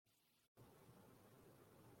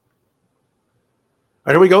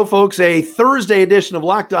All right, here we go, folks. A Thursday edition of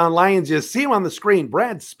Locked On Lions. You see him on the screen,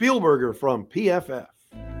 Brad Spielberger from PFF.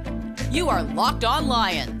 You are Locked On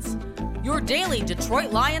Lions, your daily Detroit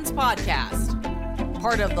Lions podcast.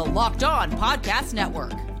 Part of the Locked On Podcast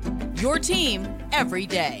Network, your team every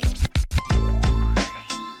day.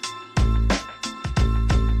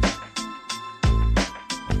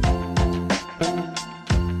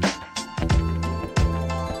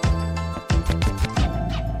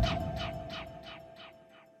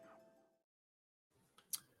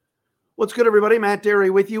 What's good, everybody? Matt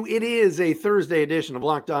Derry with you. It is a Thursday edition of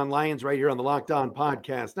Locked On Lions right here on the Locked On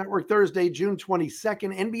Podcast Network. Thursday, June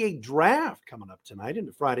 22nd, NBA Draft coming up tonight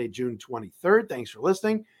into Friday, June 23rd. Thanks for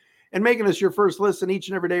listening and making us your first listen each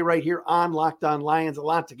and every day right here on Locked On Lions. A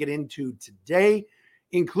lot to get into today,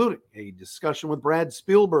 including a discussion with Brad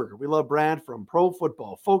Spielberger. We love Brad from Pro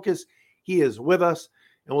Football Focus. He is with us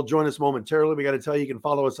and will join us momentarily. We got to tell you, you can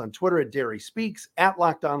follow us on Twitter at Derry Speaks, at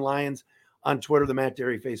Locked On Lions, on Twitter, the Matt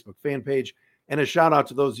Derry Facebook fan page, and a shout out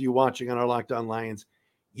to those of you watching on our Locked On Lions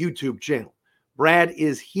YouTube channel. Brad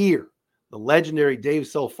is here. The legendary Dave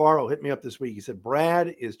Selfaro hit me up this week. He said,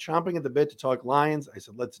 Brad is chomping at the bit to talk Lions. I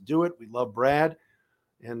said, let's do it. We love Brad.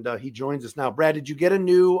 And he joins us now. Brad, did you get a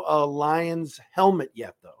new Lions helmet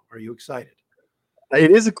yet, though? Are you excited? It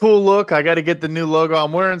is a cool look. I got to get the new logo.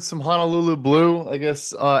 I'm wearing some Honolulu blue, I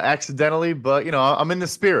guess, accidentally. But, you know, I'm in the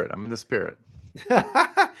spirit.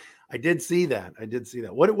 I did see that.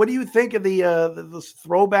 What do you think of this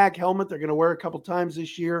throwback helmet they're going to wear a couple times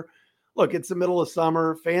this year? Look, it's the middle of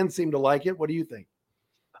summer. Fans seem to like it. What do you think?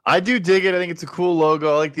 I do dig it. I think it's a cool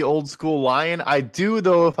logo. I like the old school lion. I do,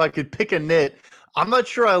 though, if I could pick a nit, I'm not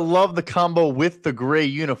sure I love the combo with the gray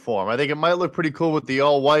uniform. I think it might look pretty cool with the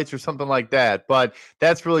all whites or something like that. But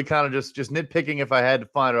that's really kind of just nitpicking if I had to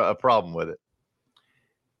find a problem with it.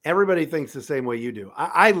 Everybody thinks the same way you do.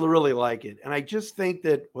 I really like it. And I just think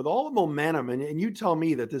that with all the momentum, and you tell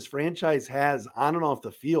me that this franchise has on and off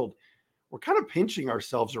the field, we're kind of pinching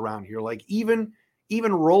ourselves around here. Like even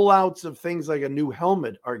rollouts of things like a new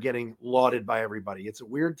helmet are getting lauded by everybody. It's a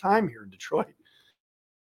weird time here in Detroit.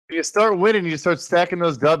 You start winning, you start stacking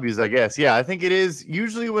those W's, I guess. Yeah, I think it is.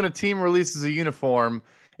 Usually when a team releases a uniform,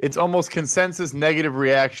 it's almost consensus negative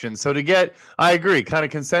reaction. So to get, I agree, kind of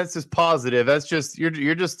consensus positive, that's just, you're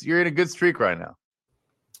in a good streak right now.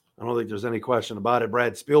 I don't think there's any question about it.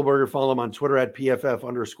 Brad Spielberger, follow him on Twitter at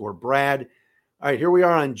PFF_Brad. All right, here we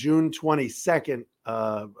are on June 22nd.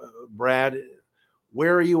 Brad,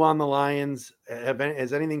 where are you on the Lions?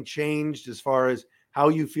 Has anything changed as far as how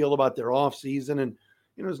you feel about their offseason? And,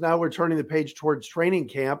 you know, as now we're turning the page towards training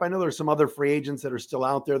camp. I know there's some other free agents that are still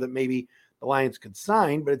out there that maybe the Lions could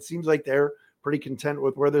sign, but it seems like they're pretty content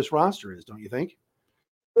with where this roster is, don't you think?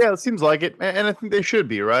 Yeah, it seems like it, and I think they should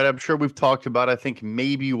be, right? I'm sure we've talked about, I think,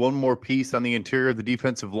 maybe one more piece on the interior of the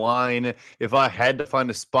defensive line. If I had to find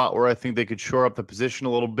a spot where I think they could shore up the position a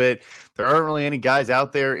little bit, there aren't really any guys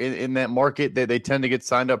out there in that market that they tend to get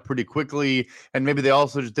signed up pretty quickly, and maybe they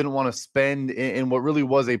also just didn't want to spend in what really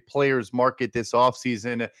was a player's market this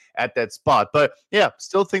offseason at that spot. But, yeah,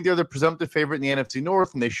 still think they're the presumptive favorite in the NFC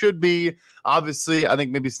North, and they should be. Obviously, I think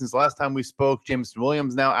maybe since last time we spoke, Jameson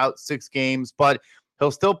Williams now out 6 games, but he'll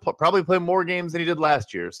still probably play more games than he did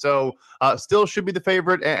last year. So still should be the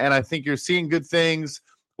favorite, and I think you're seeing good things.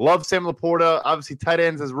 Love Sam Laporta. Obviously, tight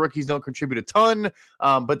ends as rookies don't contribute a ton,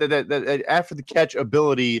 but that after the catch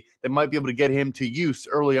ability, they might be able to get him to use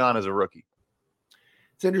early on as a rookie.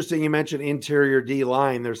 It's interesting you mentioned interior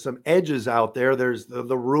D-line. There's some edges out there. There's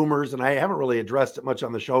the rumors, and I haven't really addressed it much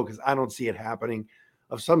on the show because I don't see it happening,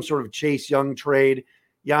 of some sort of Chase Young trade.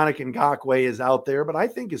 Yannick Ngakoue is out there, but I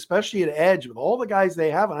think especially at edge with all the guys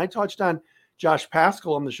they have, and I touched on Josh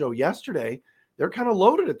Pascal on the show yesterday, they're kind of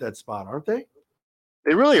loaded at that spot, aren't they?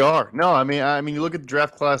 They really are. No, I mean, you look at the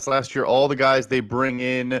draft class last year, all the guys they bring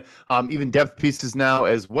in, even depth pieces now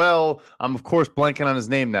as well. I'm, of course, blanking on his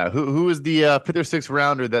name now. Who is the 5th or 6th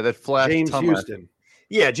rounder that flashed? James Houston.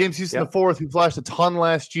 Yeah, James Houston the 4th, who flashed a ton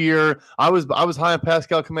last year. I was high on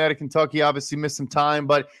Pascal coming out of Kentucky, obviously missed some time,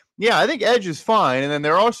 but yeah, I think edge is fine. And then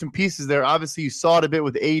there are some pieces there. Obviously, you saw it a bit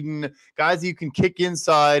with Aidan, guys that you can kick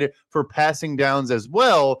inside for passing downs as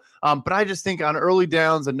well. But I just think on early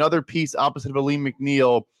downs, another piece opposite of Aleem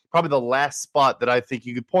McNeil, probably the last spot that I think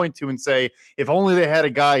you could point to and say, if only they had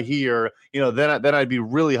a guy here, you know, then I'd be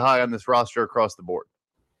really high on this roster across the board.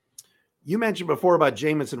 You mentioned before about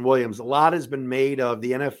Jameson Williams. A lot has been made of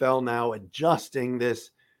the NFL now adjusting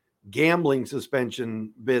this gambling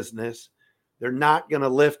suspension business. They're not going to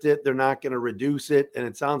lift it. They're not going to reduce it. And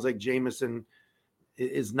it sounds like Jameson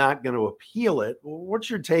is not going to appeal it.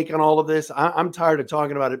 What's your take on all of this? I'm tired of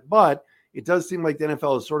talking about it, but it does seem like the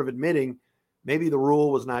NFL is sort of admitting maybe the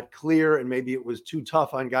rule was not clear and maybe it was too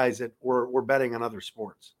tough on guys that were betting on other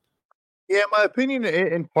sports. Yeah, my opinion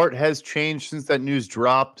in part has changed since that news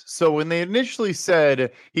dropped. So when they initially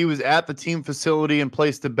said he was at the team facility and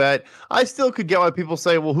placed a bet, I still could get why people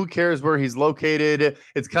say, well, who cares where he's located?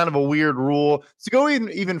 It's kind of a weird rule. To go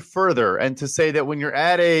even further and to say that when you're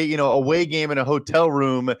at a away game in a hotel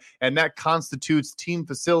room and that constitutes team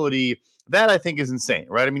facility, that I think is insane,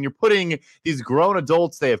 right? I mean, you're putting these grown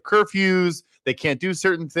adults, they have curfews, they can't do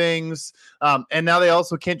certain things. And now they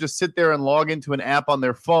also can't just sit there and log into an app on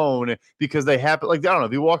their phone because they happen. Like, I don't know,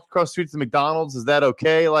 if you walk across the streets of McDonald's, is that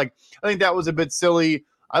okay? Like, I think that was a bit silly.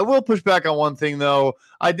 I will push back on one thing, though.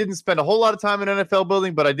 I didn't spend a whole lot of time in an NFL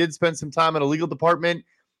building, but I did spend some time in a legal department.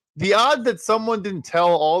 The odd that someone didn't tell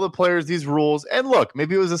all the players these rules, and look,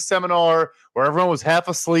 maybe it was a seminar where everyone was half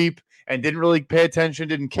asleep and didn't really pay attention,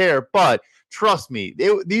 didn't care, but trust me,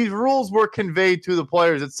 these rules were conveyed to the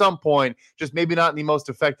players at some point, just maybe not in the most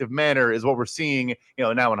effective manner is what we're seeing,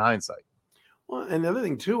 now in hindsight. Well, and the other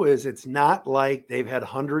thing too is it's not like they've had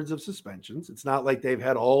hundreds of suspensions. It's not like they've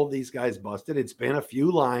had all of these guys busted. It's been a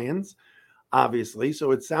few Lions, obviously.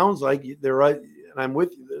 So it sounds like they're right. And I'm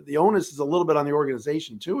with you. The onus is a little bit on the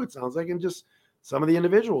organization too, it sounds like, and just some of the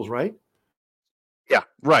individuals, right? Yeah,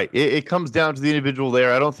 right. It comes down to the individual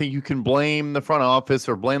there. I don't think you can blame the front office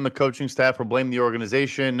or blame the coaching staff or blame the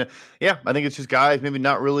organization. Yeah, I think it's just guys maybe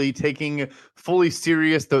not really taking fully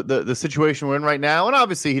serious the situation we're in right now. And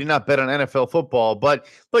obviously he did not bet on NFL football, but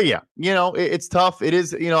yeah, it's tough. It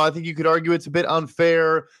is, I think you could argue it's a bit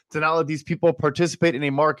unfair to not let these people participate in a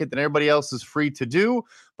market that everybody else is free to do.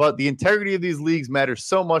 But the integrity of these leagues matters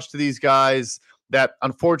so much to these guys that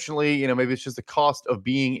unfortunately, maybe it's just the cost of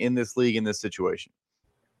being in this league in this situation.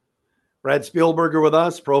 Brad Spielberger with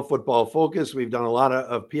us, Pro Football Focus. We've done a lot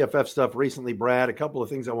of PFF stuff recently, Brad. A couple of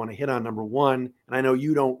things I want to hit on. Number one, and I know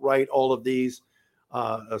you don't write all of these.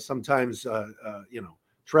 Sometimes,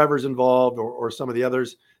 Trevor's involved or some of the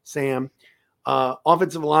others, Sam.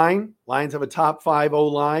 Offensive line, Lions have a top 5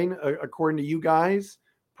 O-line, according to you guys.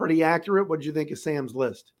 Pretty accurate. What did you think of Sam's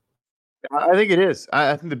list? I think it is.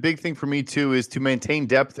 I think the big thing for me, too, is to maintain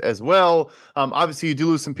depth as well. Obviously, you do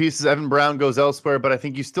lose some pieces. Evan Brown goes elsewhere, but I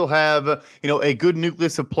think you still have, a good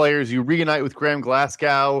nucleus of players. You reunite with Graham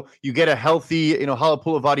Glasgow. You get a healthy,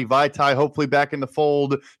 Halapoulivaati Vaitai hopefully back in the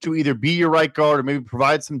fold to either be your right guard or maybe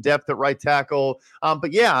provide some depth at right tackle.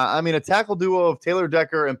 But yeah, I mean, a tackle duo of Taylor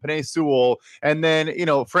Decker and Penei Sewell. And then,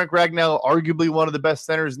 Frank Ragnow, arguably one of the best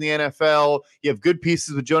centers in the NFL. You have good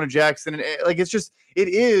pieces with Jonah Jackson. And it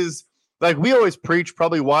is. Like we always preach,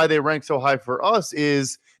 probably why they rank so high for us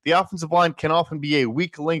is the offensive line can often be a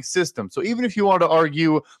weak link system. So even if you want to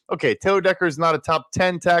argue, okay, Taylor Decker is not a top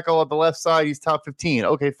 10 tackle at the left side, he's top 15.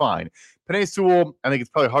 Okay, fine. Penei Sewell, I think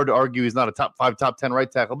it's probably hard to argue he's not a top 5, top 10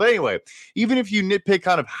 right tackle. But anyway, even if you nitpick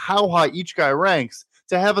kind of how high each guy ranks,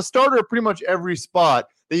 to have a starter at pretty much every spot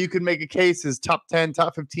that you could make a case as top 10,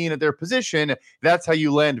 top 15 at their position, that's how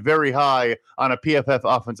you land very high on a PFF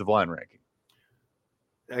offensive line ranking.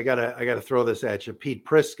 I gotta throw this at you. Pete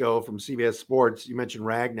Prisco from CBS Sports. You mentioned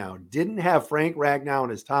Ragnow. Didn't have Frank Ragnow in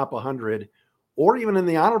his top 100 or even in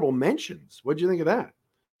the honorable mentions. What do you think of that?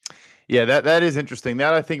 Yeah, that is interesting.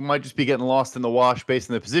 That I think might just be getting lost in the wash based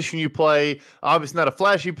on the position you play. Obviously not a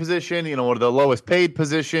flashy position, one of the lowest paid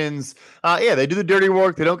positions. They do the dirty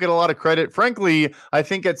work. They don't get a lot of credit. Frankly, I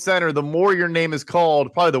think at center, the more your name is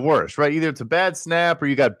called, probably the worse, right? Either it's a bad snap or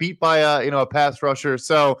you got beat by a pass rusher.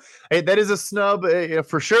 So that is a snub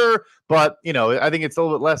for sure. But, I think it's a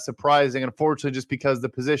little bit less surprising, unfortunately, just because the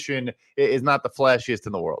position is not the flashiest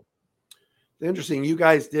in the world. Interesting. You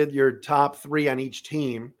guys did your top 3 on each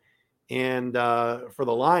team. And for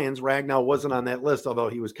the Lions, Ragnow wasn't on that list, although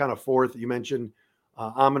he was kind of 4th. You mentioned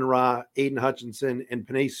Amon-Ra, Aidan Hutchinson, and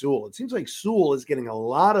Penei Sewell. It seems like Sewell is getting a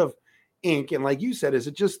lot of ink. And like you said, is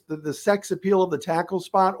it just the sex appeal of the tackle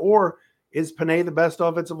spot, or is Penei the best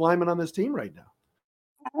offensive lineman on this team right now?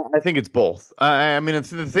 I think it's both. I mean,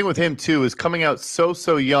 the thing with him, too, is coming out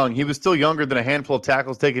so young. He was still younger than a handful of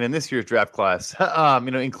tackles taken in this year's draft class,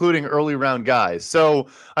 including early round guys. So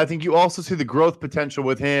I think you also see the growth potential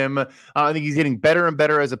with him. I think he's getting better and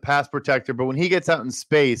better as a pass protector. But when he gets out in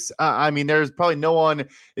space, there's probably no one,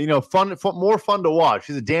 more fun to watch.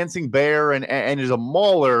 He's a dancing bear and is a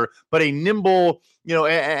mauler, but a nimble,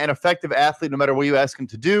 an effective athlete no matter what you ask him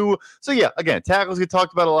to do. So, yeah, again, tackles get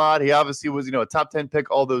talked about a lot. He obviously was, a top 10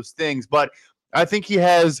 pick, all those things. But I think he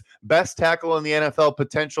has best tackle in the NFL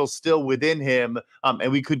potential still within him,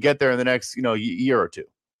 and we could get there in the next, year or two.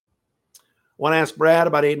 Want to ask Brad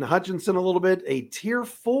about Aidan Hutchinson a little bit. A tier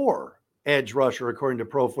 4 edge rusher, according to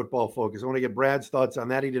Pro Football Focus. I want to get Brad's thoughts on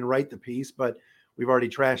that. He didn't write the piece, but We've already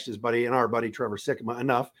trashed his buddy and our buddy Trevor Sikkema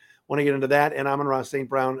enough. Want to get into that and Amon-Ra St.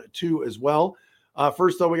 Brown too as well.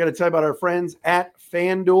 First, though, we got to tell you about our friends at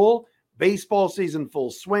FanDuel. Baseball season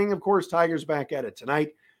full swing. Of course, Tigers back at it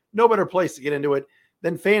tonight. No better place to get into it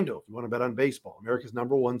than FanDuel if you want to bet on baseball, America's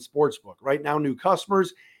 #1 sports book. Right now, new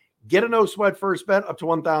customers get a no-sweat first bet up to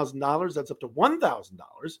 $1,000. That's up to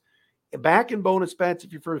 $1,000. Back in bonus bets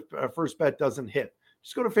if your first bet doesn't hit.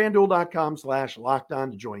 Just go to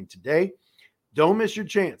FanDuel.com/lockedon to join today. Don't miss your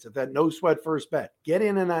chance at that no-sweat first bet. Get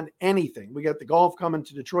in and on anything. We got the golf coming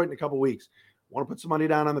to Detroit in a couple weeks. Want to put some money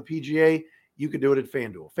down on the PGA? You can do it at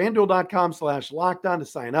FanDuel. FanDuel.com/lockedon to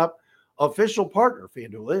sign up. Official partner,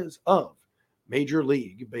 FanDuel is, of Major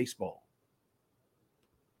League Baseball.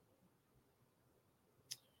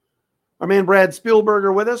 Our man Brad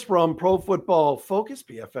Spielberger with us from Pro Football Focus,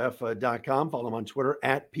 PFF.com. Follow him on Twitter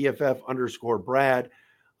at PFF_Brad.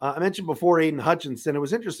 I mentioned before Aidan Hutchinson. It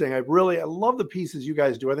was interesting. I love the pieces you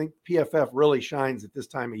guys do. I think PFF really shines at this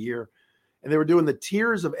time of year. And they were doing the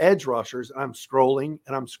tiers of edge rushers. I'm scrolling.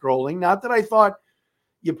 Not that I thought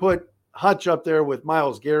you put Hutch up there with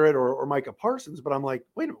Myles Garrett or Micah Parsons, but I'm like,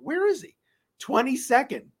 wait a minute, where is he?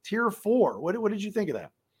 22nd, tier 4. What did you think of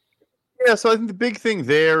that? Yeah, so I think the big thing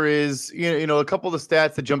there is, a couple of the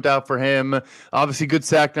stats that jumped out for him. Obviously, good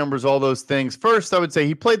sack numbers, all those things. First, I would say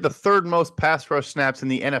he played the third most pass rush snaps in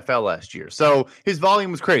the NFL last year. So his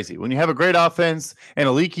volume was crazy. When you have a great offense and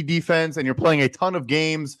a leaky defense and you're playing a ton of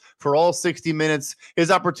games for all 60 minutes,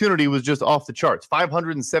 his opportunity was just off the charts.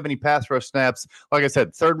 570 pass rush snaps. Like I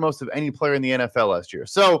said, third most of any player in the NFL last year.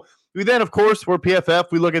 So we then, of course, we're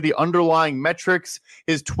PFF. We look at the underlying metrics.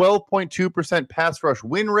 His 12.2% pass rush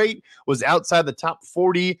win rate was outside the top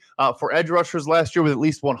 40 for edge rushers last year with at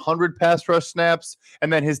least 100 pass rush snaps.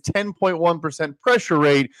 And then his 10.1% pressure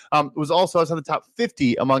rate was also outside the top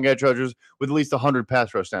 50 among edge rushers with at least 100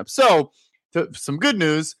 pass rush snaps. So some good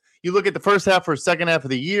news. You look at the first half or second half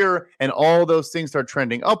of the year, and all those things start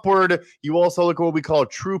trending upward. You also look at what we call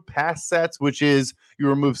true pass sets, which is you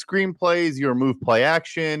remove screenplays, you remove play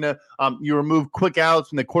action, you remove quick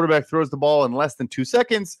outs when the quarterback throws the ball in less than 2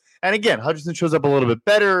 seconds. And again, Hutchinson shows up a little bit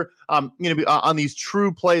better on these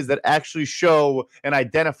true plays that actually show and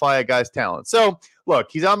identify a guy's talent. So,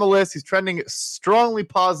 look, he's on the list. He's trending strongly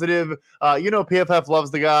positive. PFF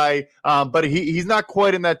loves the guy, but he's not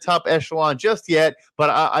quite in that top echelon just yet.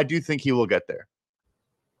 But I do think he will get there.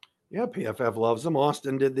 Yeah, PFF loves him.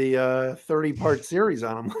 Austin did the 30-part series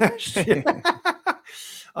on him last year.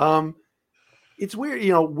 It's weird,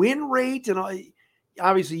 win rate and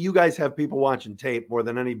obviously you guys have people watching tape more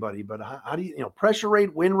than anybody. But how do you, pressure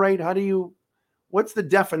rate, win rate? What's the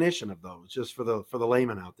definition of those, just for the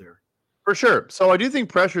layman out there? For sure. So I do think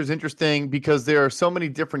pressure is interesting because there are so many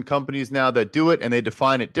different companies now that do it and they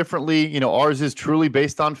define it differently. Ours is truly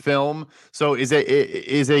based on film. So is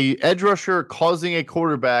a edge rusher causing a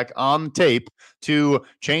quarterback on tape to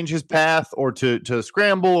change his path or to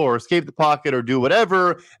scramble or escape the pocket or do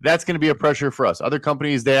whatever? That's going to be a pressure for us. Other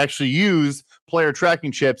companies, they actually use player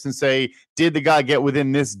tracking chips and say, did the guy get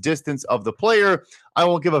within this distance of the player? I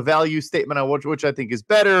won't give a value statement on which I think is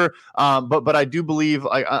better, but I do believe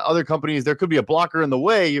other companies, there could be a blocker in the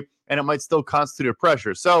way, and it might still constitute a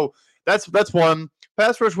pressure. So that's one.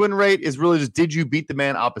 Pass rush win rate is really just, did you beat the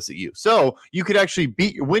man opposite you? So you could actually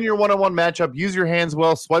win your one-on-one matchup, use your hands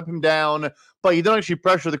well, swipe him down, but you don't actually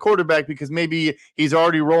pressure the quarterback because maybe he's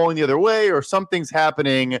already rolling the other way or something's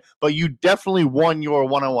happening, but you definitely won your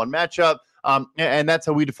one-on-one matchup, and that's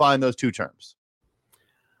how we define those two terms.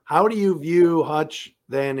 How do you view Hutch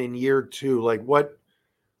then in year 2? Like what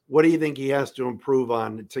do you think he has to improve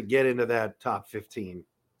on to get into that top 15?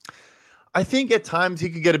 I think at times he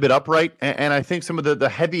could get a bit upright, and I think some of the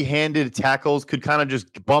heavy-handed tackles could kind of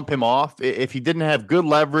just bump him off. If he didn't have good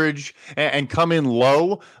leverage and come in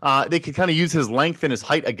low, they could kind of use his length and his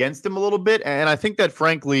height against him a little bit, and I think that,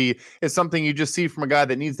 frankly, is something you just see from a guy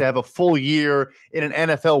that needs to have a full year in an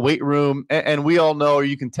NFL weight room, and we all know, or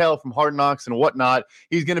you can tell from Hard Knocks and whatnot,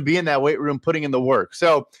 he's going to be in that weight room putting in the work.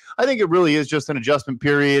 So I think it really is just an adjustment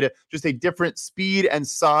period, just a different speed and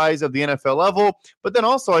size of the NFL level, but then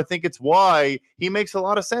also I think it's why he makes a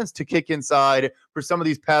lot of sense to kick inside for some of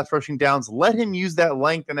these pass rushing downs. Let him use that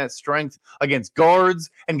length and that strength against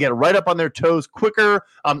guards and get right up on their toes quicker,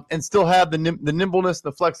 and still have the nimbleness,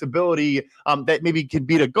 the flexibility that maybe could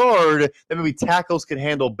beat a guard that maybe tackles could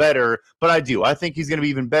handle better. But I think he's going to be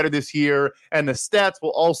even better this year, and the stats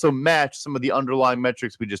will also match some of the underlying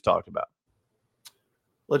metrics we just talked about.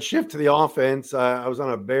 Let's shift to the offense. I was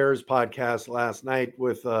on a Bears podcast last night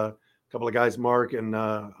with a couple of guys, Mark and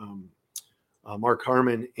Mark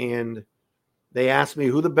Harmon, and they asked me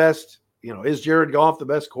who the best is Jared Goff the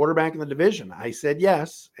best quarterback in the division? I said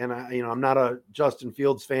yes. And I'm not a Justin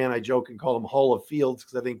Fields fan. I joke and call him Hall of Fields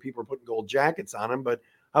because I think people are putting gold jackets on him. But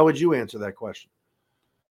how would you answer that question?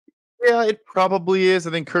 Yeah, it probably is. I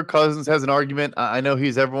think Kirk Cousins has an argument. I know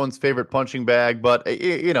he's everyone's favorite punching bag, but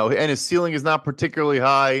and his ceiling is not particularly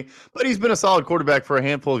high. But he's been a solid quarterback for a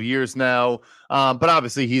handful of years now. But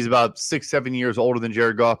obviously, he's about 6-7 years older than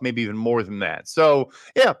Jared Goff, maybe even more than that. So,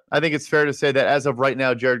 yeah, I think it's fair to say that as of right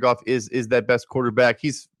now, Jared Goff is that best quarterback.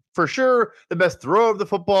 He's for sure the best thrower of the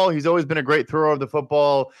football. He's always been a great thrower of the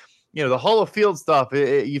football. The Hall of Field stuff,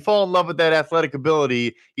 you fall in love with that athletic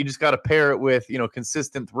ability. You just got to pair it with,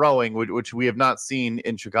 consistent throwing, which we have not seen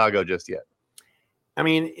in Chicago just yet. I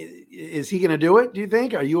mean, is he going to do it, do you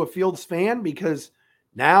think? Are you a Fields fan? Because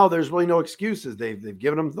now there's really no excuses. They've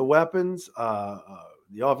given him the weapons.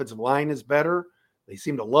 The offensive line is better. They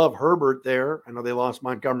seem to love Herbert there. I know they lost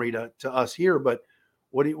Montgomery to us here, but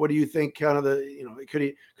what do you think kind of could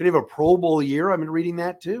he have a Pro Bowl year? I've been reading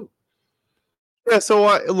that too. Yeah,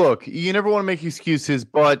 so look, you never want to make excuses,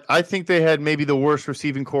 but I think they had maybe the worst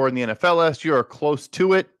receiving core in the NFL last year or close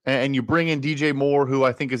to it. And you bring in DJ Moore, who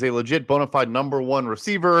I think is a legit bona fide number one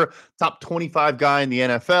receiver, top 25 guy in the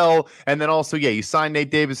NFL. And then also, you sign Nate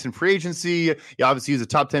Davis in free agency. You obviously use a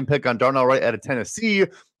top 10 pick on Darnell Wright out of Tennessee.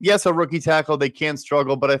 Yes, a rookie tackle, they can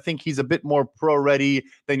struggle, but I think he's a bit more pro ready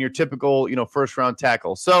than your typical, first round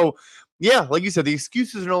tackle. So, yeah, like you said, the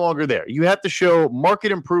excuses are no longer there. You have to show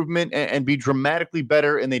market improvement and be dramatically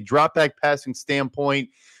better in a drop back passing standpoint.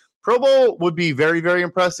 Pro Bowl would be very, very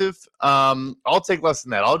impressive. I'll take less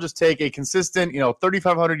than that. I'll just take a consistent,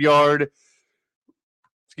 3,500 yard.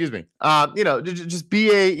 Excuse me. Just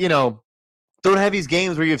be don't have these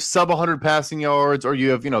games where you have sub 100 passing yards or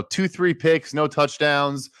you have, 2-3 picks, no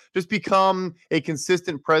touchdowns. Just become a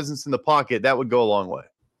consistent presence in the pocket. That would go a long way.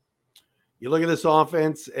 You look at this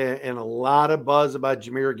offense and a lot of buzz about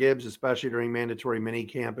Jahmyr Gibbs, especially during mandatory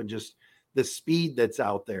minicamp and just the speed that's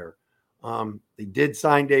out there. They did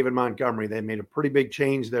sign David Montgomery. They made a pretty big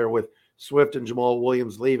change there with Swift and Jamal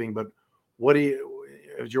Williams leaving. But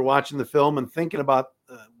as you're watching the film and thinking about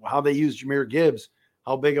how they use Jahmyr Gibbs,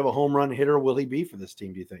 how big of a home run hitter will he be for this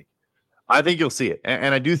team, do you think? I think you'll see it.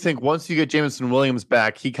 And I do think once you get Jameson Williams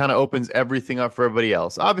back, he kind of opens everything up for everybody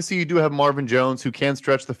else. Obviously, you do have Marvin Jones, who can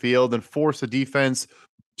stretch the field and force a defense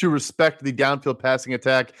to respect the downfield passing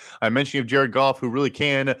attack. I mentioned you have Jared Goff, who really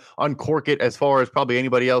can uncork it as far as probably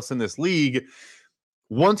anybody else in this league.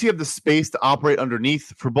 Once you have the space to operate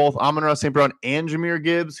underneath for both Amon-Ra St. Brown and Jahmyr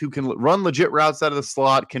Gibbs, who can run legit routes out of the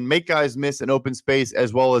slot, can make guys miss in open space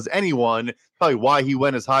as well as anyone, probably why he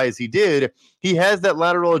went as high as he did. He has that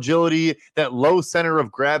lateral agility, that low center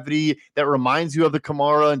of gravity that reminds you of the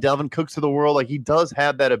Kamara and Dalvin Cooks of the world. Like, he does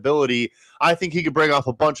have that ability. I think he could break off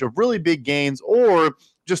a bunch of really big gains or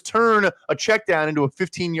just turn a check down into a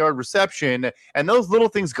 15-yard reception. And those little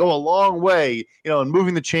things go a long way, in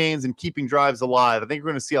moving the chains and keeping drives alive. I think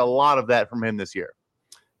we're going to see a lot of that from him this year.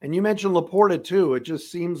 And you mentioned Laporta too. It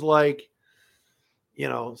just seems like,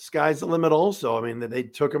 sky's the limit also. I mean, they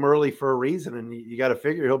took him early for a reason, and you got to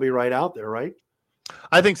figure he'll be right out there, right?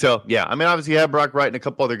 I think so. Yeah. I mean, obviously you have Brock Wright and a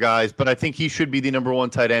couple other guys, but I think he should be the number one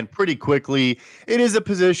tight end pretty quickly. It is a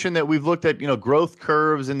position that we've looked at, growth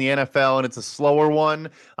curves in the NFL, and it's a slower one,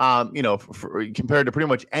 compared to pretty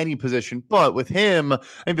much any position. But with him, I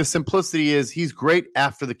think the simplicity is he's great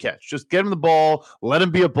after the catch. Just get him the ball, let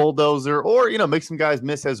him be a bulldozer, or, make some guys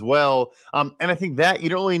miss as well. And I think that you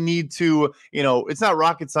don't really need to, it's not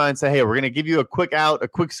rocket science. Say, hey, we're going to give you a quick out, a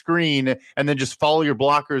quick screen, and then just follow your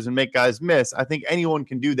blockers and make guys miss. I think anyone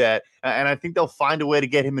can do that, and I think they'll find a way to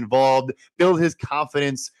get him involved, build his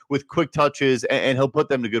confidence with quick touches, and he'll put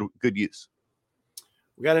them to good use.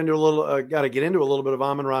 We got to get into a little bit of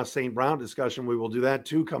Amon-Ra St. Brown discussion. We will do that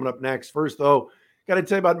too coming up next. First, though, got to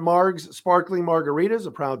tell you about Marg's Sparkling Margaritas,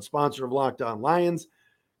 a proud sponsor of Locked On Lions.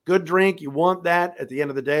 Good drink. You want that at the end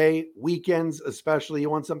of the day, weekends especially. You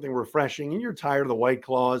want something refreshing, and you're tired of the White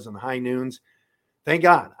Claws and the high noons. Thank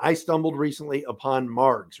God I stumbled recently upon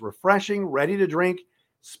Marg's. Refreshing, ready to drink,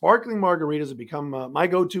 sparkling margaritas have become my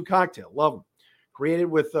go-to cocktail. Love them. Created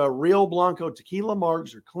with real Blanco tequila,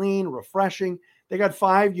 Marg's are clean, refreshing. They got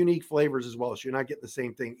 5 unique flavors as well, so you're not getting the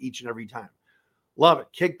same thing each and every time. Love it.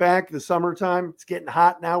 Kick back the summertime. It's getting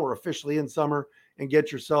hot now. We're officially in summer, and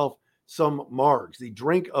get yourself some Marg's, the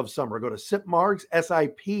drink of summer. Go to SipMargs,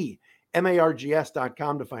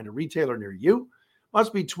 SIPMARGS.com to find a retailer near you.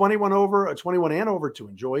 Must be 21 and over to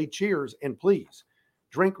enjoy. Cheers, and please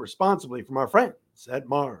drink responsibly from our friends at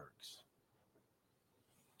Marg's.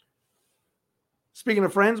 Speaking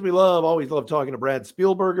of friends, we always love talking to Brad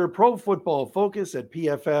Spielberger, Pro Football Focus at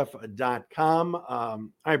PFF.com. All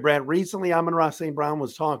right, Brad, recently Amon-Ra St. Brown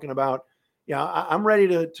was talking about, I'm ready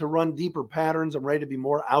to run deeper patterns. I'm ready to be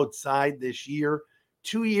more outside this year.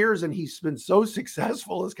 2 years, and he's been so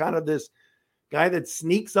successful as kind of this guy that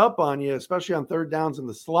sneaks up on you, especially on third downs in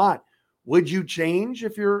the slot. Would you change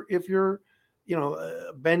if you're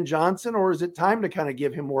Ben Johnson, or is it time to kind of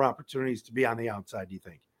give him more opportunities to be on the outside, do you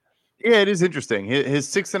think? Yeah, it is interesting. His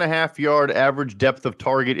 6.5-yard average depth of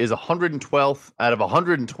target is 112th out of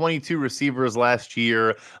 122 receivers last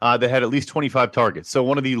year that had at least 25 targets. So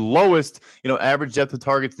one of the lowest, average depth of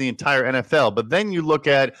targets in the entire NFL. But then you look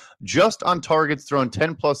at just on targets thrown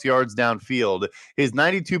 10 plus yards downfield, his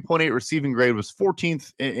 92.8 receiving grade was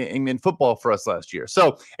 14th in football for us last year.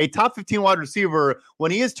 So a top 15 wide receiver, when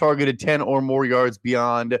he is targeted 10 or more yards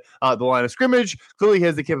beyond the line of scrimmage, clearly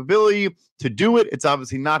has the capability to do it. It's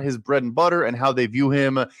obviously not his bread and butter and how they view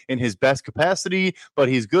him in his best capacity, but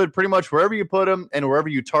he's good pretty much wherever you put him and wherever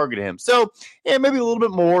you target him. So yeah, maybe a little bit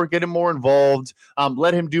more, get him more involved,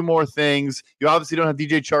 let him do more things. You obviously don't have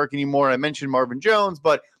DJ Chark anymore. I mentioned Marvin Jones,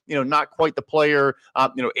 but not quite the player,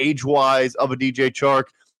 age-wise of a DJ Chark.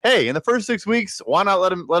 Hey, in the first 6 weeks, why not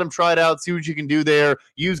let him try it out, see what you can do there,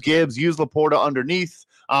 use Gibbs, use Laporta underneath.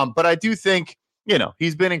 But I do think,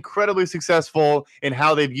 he's been incredibly successful in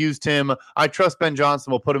how they've used him. I trust Ben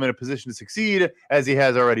Johnson will put him in a position to succeed as he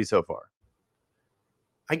has already so far.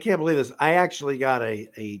 I can't believe this. I actually got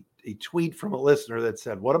a tweet from a listener that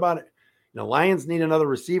said, what about it? Lions need another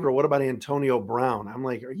receiver. What about Antonio Brown? I'm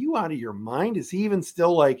like, are you out of your mind? Is he even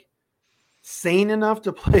still sane enough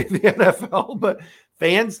to play the NFL? But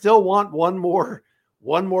fans still want one more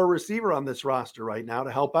receiver on this roster right now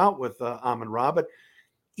to help out with Amon-Ra. But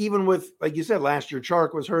even with, like you said, last year,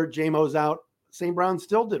 Chark was hurt, J-Mo's out, St. Brown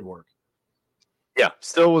still did work. Yeah,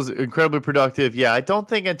 still was incredibly productive. Yeah, I don't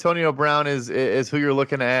think Antonio Brown is who you're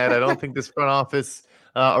looking at. I don't think this front office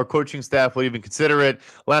or coaching staff would even consider it.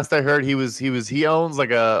 Last I heard, he owns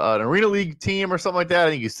like an arena league team or something like that. I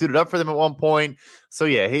think he suited up for them at one point. So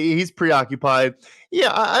yeah, he's preoccupied.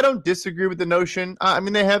 Yeah, I don't disagree with the notion. I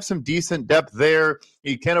mean, they have some decent depth there.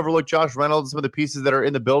 You can't overlook Josh Reynolds, some of the pieces that are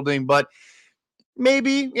in the building, but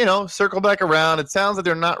maybe, circle back around. It sounds like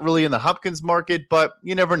they're not really in the Hopkins market, but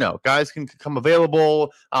you never know. Guys can come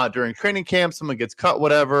available during training camp. Someone gets cut,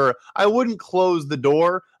 whatever. I wouldn't close the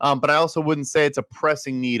door, but I also wouldn't say it's a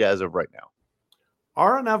pressing need as of right now.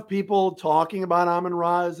 Are enough people talking about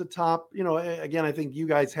Amon-Ra as a top? Again, I think you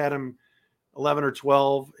guys had him 11 or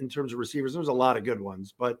 12 in terms of receivers. There's a lot of good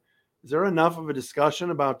ones, but is there enough of a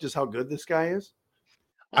discussion about just how good this guy is?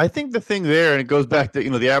 I think the thing there, and it goes back to,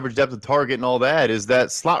 the average depth of target and all that, is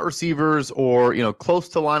that slot receivers or, close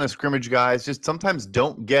to line of scrimmage guys just sometimes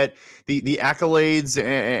don't get the accolades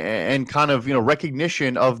and kind of,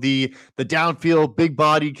 recognition of the downfield, big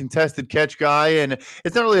body, contested catch guy. And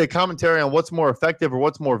it's not really a commentary on what's more effective or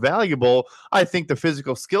what's more valuable. I think the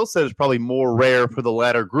physical skill set is probably more rare for the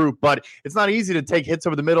latter group, but it's not easy to take hits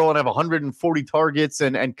over the middle and have 140 targets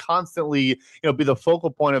and constantly, be the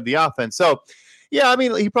focal point of the offense. So, yeah, I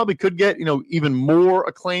mean, he probably could get, even more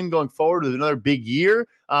acclaim going forward with another big year.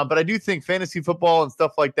 But I do think fantasy football and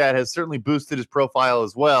stuff like that has certainly boosted his profile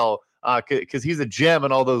as well, because he's a gem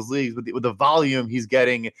in all those leagues with the volume he's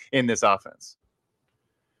getting in this offense.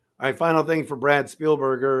 All right, final thing for Brad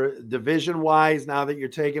Spielberger, division-wise, now that you're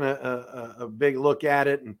taking a big look at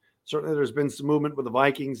it, and certainly there's been some movement with the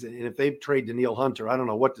Vikings, and if they trade Danielle Hunter, I don't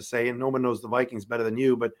know what to say, and no one knows the Vikings better than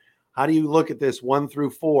you, but how do you look at this 1 through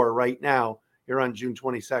 4 right now here on June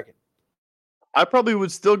 22nd? I probably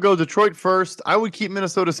would still go Detroit first. I would keep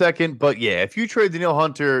Minnesota second. But yeah, if you trade Danielle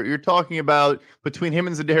Hunter, you're talking about between him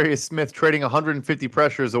and Zadarius Smith trading 150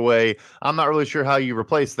 pressures away. I'm not really sure how you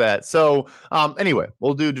replace that. So anyway,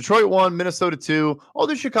 we'll do Detroit 1, Minnesota 2. I'll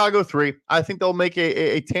do Chicago 3. I think they'll make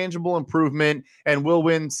a tangible improvement and will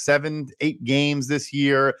win 7-8 games this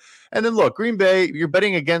year. And then look, Green Bay, you're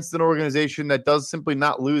betting against an organization that does simply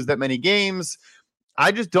not lose that many games.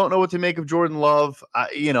 I just don't know what to make of Jordan Love. I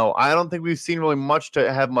don't think we've seen really much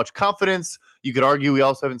to have much confidence. You could argue we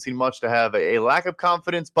also haven't seen much to have a lack of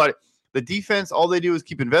confidence, but the defense, all they do is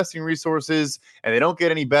keep investing resources, and they don't get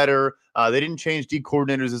any better. They didn't change D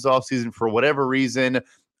coordinators this offseason for whatever reason.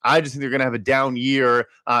 I just think they're going to have a down year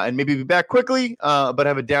and maybe be back quickly, but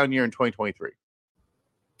have a down year in 2023.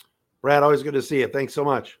 Brad, always good to see you. Thanks so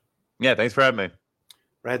much. Yeah, thanks for having me.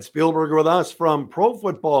 Brad Spielberger with us from Pro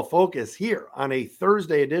Football Focus here on a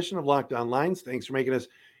Thursday edition of Locked On Lions. Thanks for making us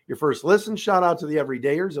your first listen. Shout out to the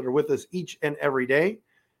everydayers that are with us each and every day.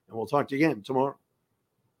 And we'll talk to you again tomorrow.